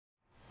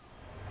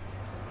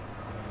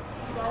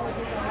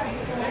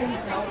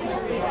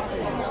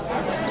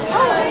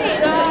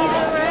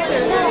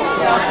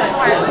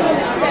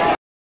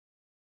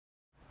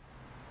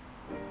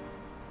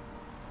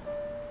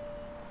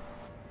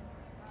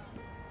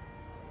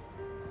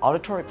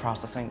Auditory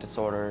processing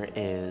disorder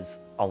is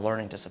a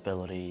learning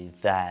disability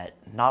that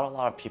not a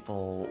lot of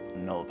people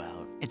know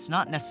about. It's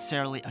not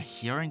necessarily a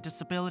hearing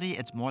disability,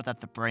 it's more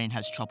that the brain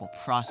has trouble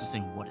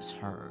processing what is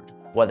heard.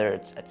 Whether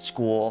it's at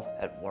school,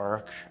 at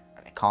work,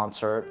 at a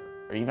concert,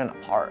 or even a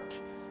park,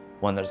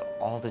 when there's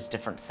all these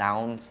different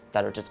sounds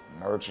that are just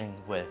merging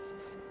with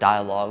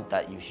dialogue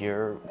that you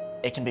hear,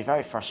 it can be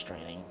very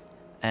frustrating.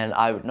 And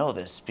I would know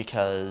this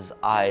because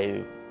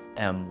I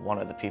am one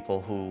of the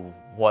people who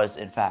was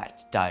in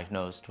fact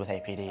diagnosed with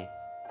APD.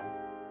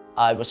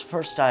 I was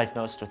first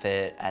diagnosed with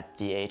it at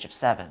the age of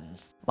 7.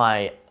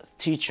 My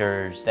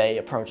teachers, they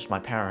approached my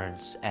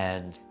parents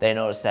and they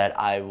noticed that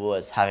I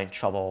was having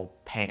trouble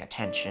paying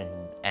attention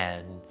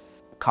and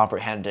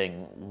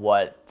comprehending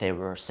what they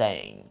were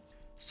saying.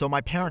 So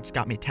my parents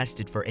got me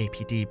tested for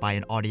APD by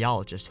an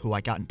audiologist who I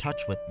got in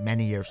touch with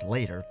many years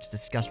later to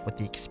discuss what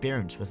the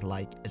experience was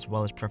like, as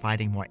well as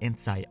providing more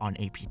insight on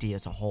APD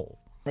as a whole.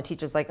 The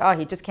teacher's like, oh,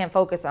 he just can't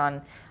focus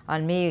on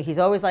me. He's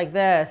always like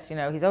this,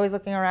 he's always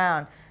looking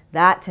around.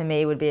 That to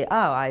me would be,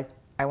 I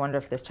wonder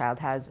if this child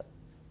has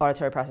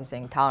auditory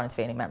processing tolerance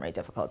feigning memory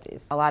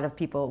difficulties. A lot of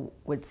people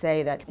would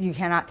say that you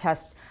cannot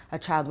test a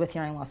child with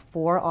hearing loss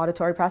for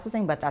auditory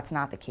processing, but that's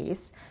not the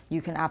case.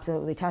 You can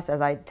absolutely test,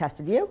 as I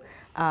tested you,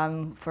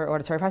 for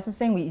auditory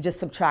processing. You just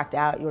subtract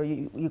out, or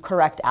you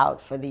correct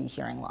out for the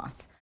hearing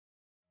loss.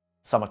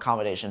 Some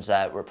accommodations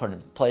that were put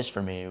in place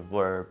for me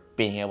were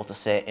being able to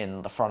sit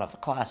in the front of the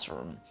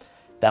classroom.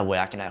 That way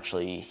I can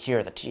actually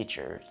hear the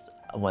teachers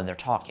when they're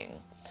talking,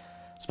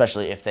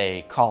 especially if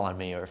they call on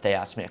me or if they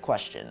ask me a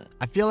question.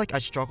 I feel like I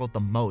struggled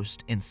the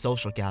most in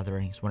social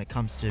gatherings when it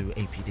comes to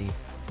APD.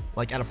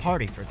 Like at a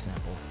party, for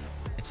example.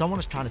 If someone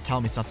is trying to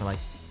tell me something like,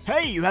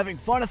 "Hey, you having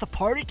fun at the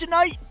party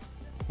tonight?"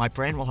 My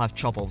brain will have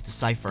trouble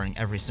deciphering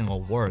every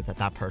single word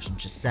that person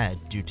just said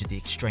due to the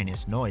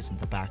extraneous noise in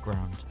the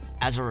background.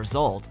 As a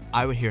result,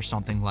 I would hear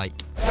something like,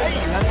 "Hey, you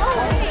having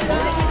fun at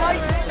the party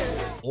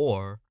tonight?"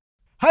 Or,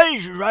 "Hey,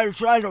 you ready to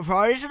try the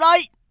party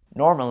tonight?"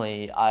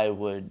 Normally, I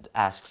would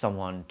ask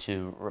someone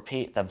to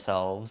repeat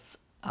themselves,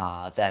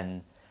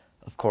 then,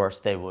 of course,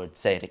 they would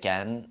say it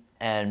again.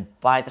 And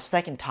by the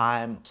second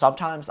time,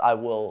 sometimes I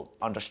will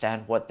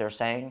understand what they're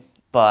saying,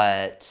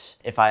 but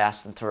if I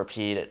ask them to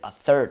repeat it a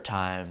third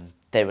time,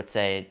 they would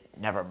say,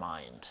 "Never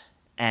mind."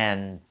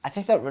 And I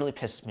think that really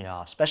pisses me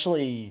off,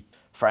 especially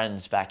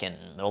friends back in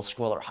middle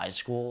school or high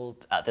school.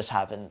 This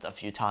happened a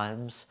few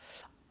times.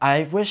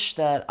 I wish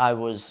that I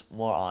was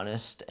more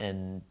honest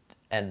and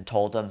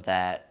told them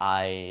that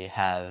I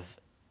have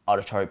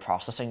auditory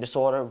processing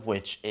disorder,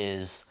 which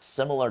is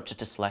similar to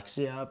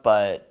dyslexia,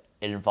 but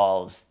it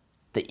involves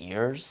the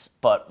ears,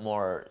 but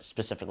more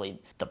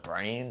specifically the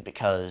brain,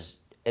 because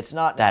it's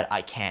not that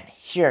I can't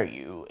hear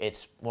you,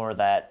 it's more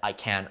that I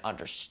can't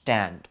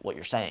understand what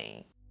you're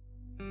saying.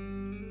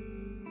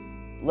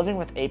 Living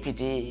with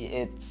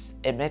APD,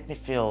 it made me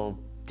feel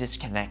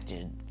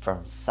disconnected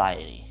from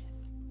society.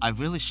 I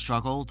really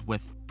struggled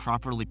with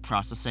properly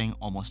processing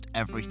almost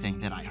everything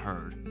that I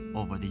heard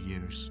over the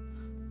years.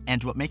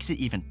 And what makes it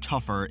even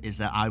tougher is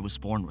that I was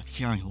born with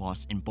hearing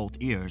loss in both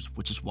ears,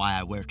 which is why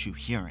I wear 2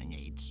 hearing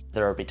aids.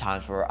 There will be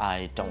times where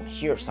I don't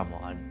hear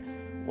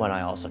someone, when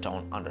I also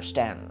don't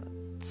understand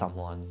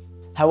someone.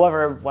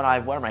 However, when I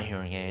wear my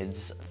hearing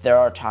aids, there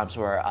are times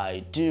where I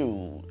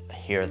do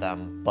hear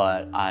them,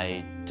 but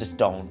I just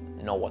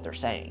don't know what they're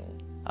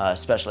saying.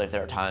 Especially if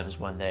there are times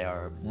when they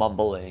are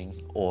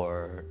mumbling,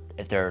 or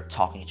if they're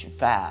talking too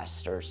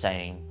fast, or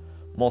saying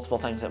multiple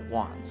things at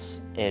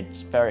once.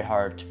 It's very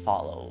hard to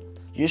follow.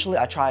 Usually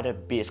I try to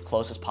be as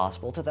close as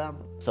possible to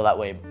them, so that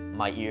way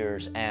my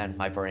ears and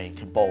my brain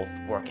can both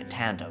work in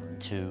tandem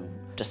to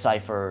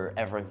decipher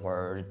every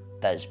word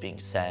that is being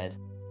said.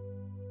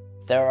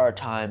 There are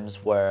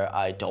times where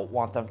I don't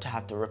want them to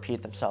have to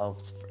repeat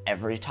themselves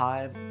every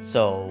time,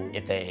 so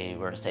if they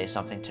were to say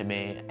something to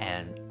me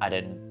and I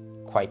didn't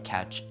quite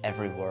catch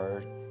every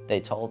word they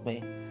told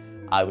me,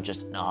 I would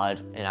just nod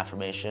in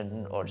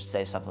affirmation or just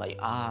say something like,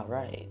 "Ah,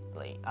 right,"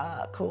 like,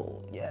 "Ah,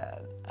 cool, yeah."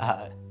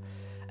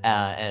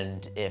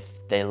 And if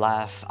they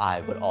laugh,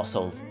 I would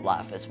also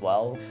laugh as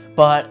well.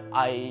 But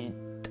I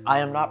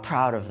am not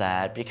proud of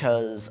that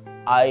because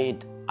I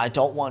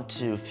don't want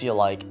to feel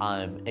like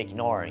I'm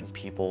ignoring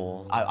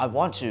people. I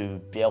want to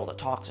be able to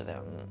talk to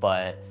them,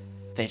 but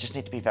they just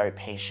need to be very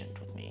patient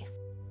with me.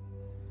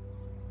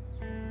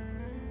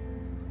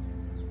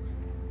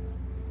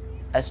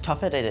 As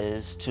tough as it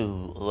is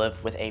to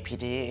live with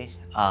APD,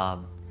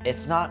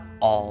 it's not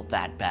all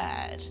that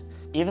bad.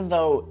 Even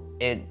though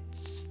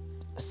it's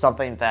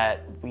something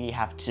that we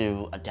have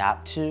to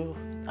adapt to,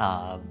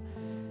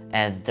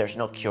 and there's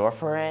no cure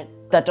for it,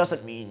 that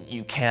doesn't mean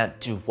you can't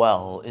do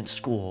well in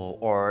school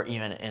or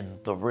even in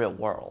the real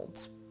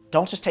world.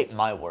 Don't just take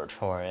my word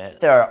for it.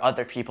 There are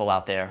other people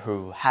out there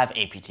who have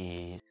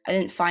APD. I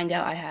didn't find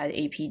out I had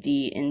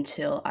APD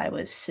until I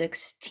was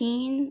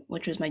 16,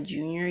 which was my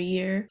junior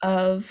year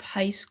of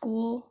high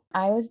school.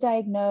 I was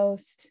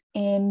diagnosed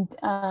in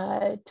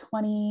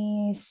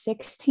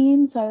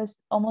 2016, so I was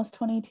almost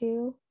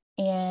 22.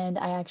 and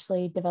I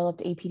actually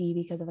developed APD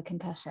because of a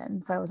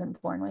concussion, so I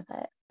wasn't born with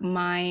it.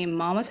 My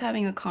mom was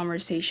having a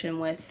conversation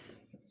with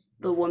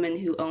the woman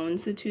who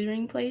owns the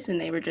tutoring place,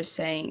 and they were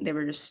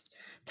just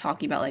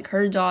talking about like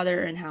her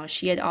daughter and how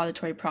she had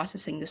auditory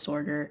processing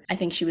disorder. I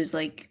think she was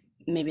like,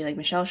 maybe like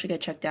Michelle should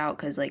get checked out,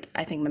 because like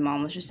I think my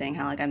mom was just saying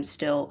how like I was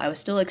still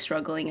like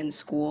struggling in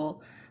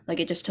school. Like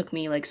it just took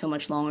me like so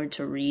much longer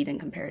to read in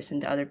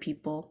comparison to other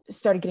people.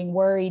 Started getting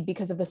worried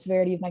because of the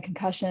severity of my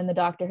concussion. The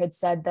doctor had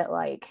said that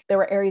like there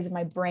were areas of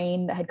my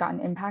brain that had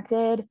gotten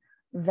impacted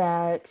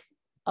that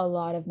a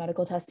lot of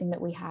medical testing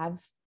that we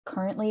have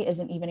currently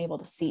isn't even able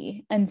to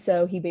see. And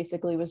so he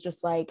basically was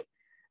just like,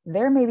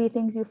 there may be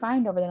things you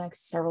find over the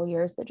next several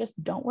years that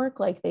just don't work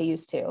like they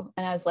used to.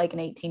 And as like an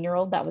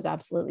 18-year-old, that was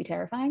absolutely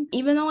terrifying.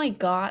 Even though I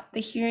got the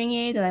hearing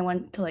aid and I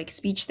went to like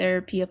speech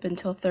therapy up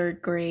until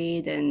 3rd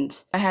grade,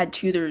 and I had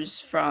tutors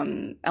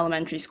from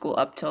elementary school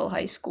up till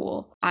high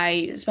school,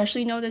 I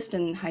especially noticed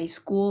in high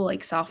school,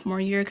 like sophomore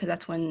year, because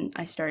that's when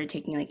I started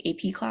taking like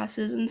AP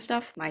classes and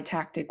stuff. My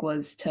tactic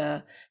was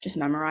to just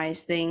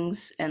memorize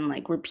things and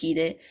like repeat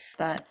it.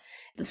 That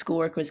the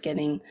schoolwork was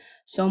getting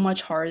so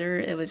much harder.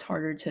 It was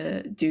harder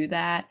to do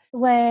that.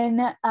 When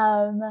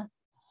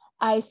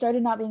I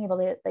started not being able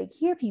to like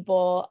hear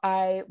people,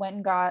 I went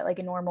and got like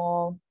a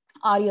normal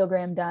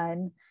audiogram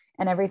done,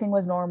 and everything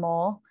was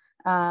normal.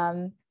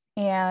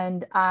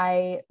 And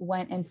I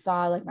went and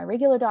saw like my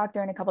regular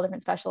doctor and a couple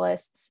different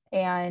specialists,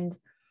 and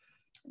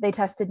they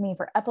tested me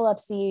for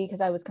epilepsy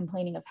because I was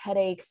complaining of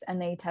headaches,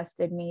 and they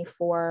tested me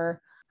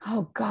for,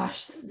 oh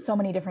gosh, so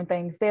many different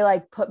things. They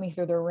like put me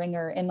through the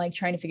ringer and like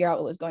trying to figure out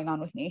what was going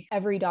on with me.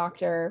 Every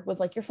doctor was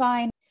like, you're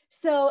fine.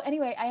 So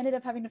anyway, I ended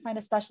up having to find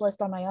a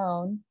specialist on my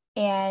own.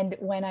 And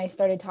when I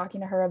started talking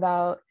to her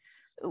about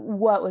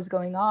what was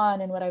going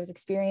on and what I was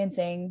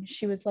experiencing,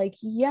 she was like,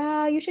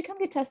 yeah, you should come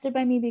get tested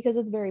by me because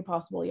it's very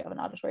possible you have an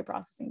auditory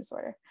processing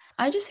disorder.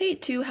 I just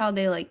hate too how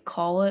they like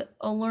call it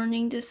a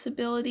learning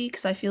disability,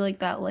 because I feel like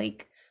that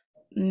like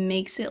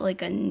makes it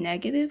like a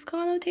negative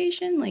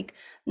connotation, like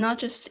not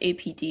just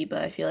APD,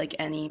 but I feel like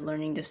any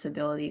learning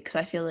disability, because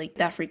I feel like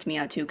that freaked me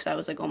out too, because I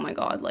was like, oh my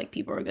god, like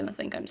people are gonna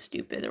think I'm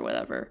stupid or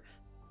whatever.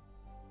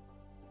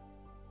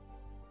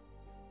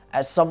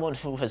 As someone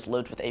who has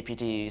lived with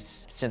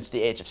APDs since the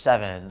age of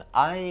 7,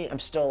 I am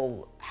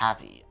still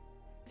happy.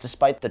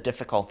 Despite the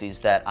difficulties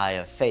that I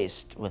have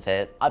faced with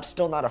it, I'm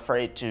still not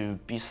afraid to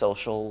be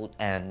social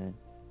and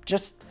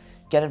just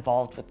get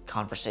involved with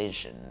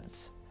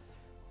conversations.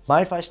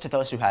 My advice to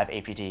those who have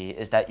APD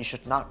is that you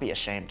should not be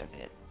ashamed of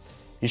it.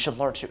 You should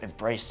learn to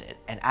embrace it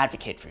and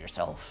advocate for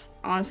yourself.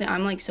 Honestly,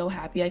 I'm like so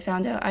happy I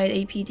found out I had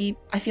APD.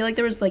 I feel like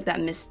there was like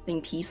that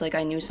missing piece, like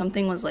I knew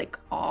something was like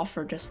off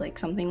or just like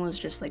something was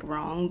just like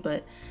wrong,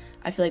 but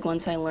I feel like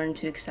once I learned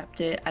to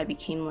accept it, I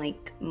became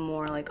like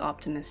more like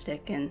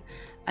optimistic, and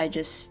I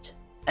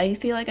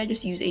feel like I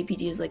just use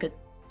APD as like a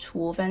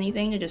tool, if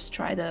anything, to just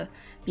try to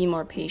be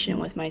more patient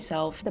with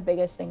myself. The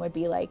biggest thing would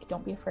be like,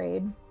 don't be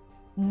afraid.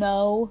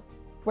 Know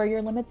where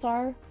your limits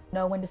are,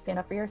 know when to stand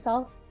up for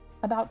yourself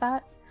about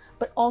that,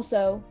 but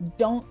also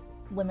don't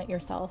limit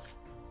yourself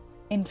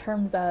in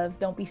terms of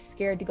don't be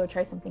scared to go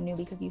try something new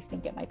because you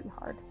think it might be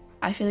hard.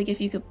 I feel like if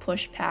you could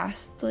push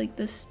past like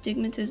the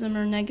stigmatism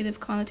or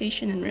negative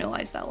connotation and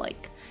realize that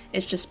like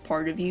it's just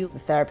part of you. The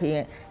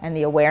therapy and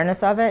the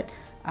awareness of it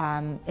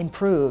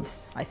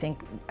improves. I think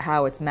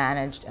how it's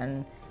managed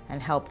and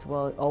helped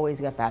will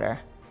always get better.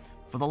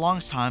 For the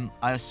longest time,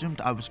 I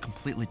assumed I was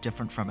completely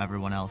different from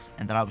everyone else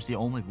and that I was the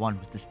only one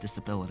with this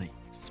disability,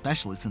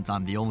 especially since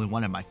I'm the only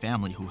one in my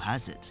family who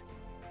has it.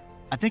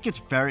 I think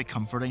it's very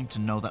comforting to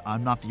know that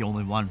I'm not the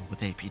only one with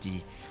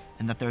APD,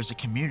 and that there's a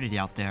community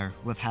out there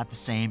who have had the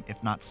same,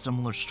 if not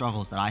similar,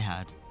 struggles that I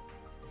had.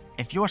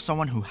 If you are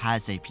someone who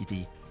has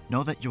APD,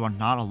 know that you are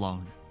not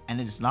alone, and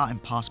it is not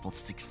impossible to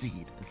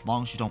succeed as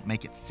long as you don't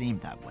make it seem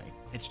that way.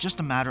 It's just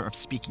a matter of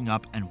speaking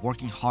up and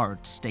working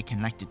hard to stay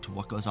connected to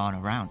what goes on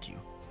around you.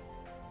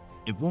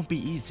 It won't be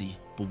easy,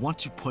 but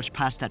once you push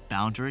past that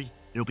boundary,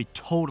 it'll be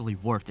totally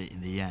worth it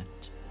in the end.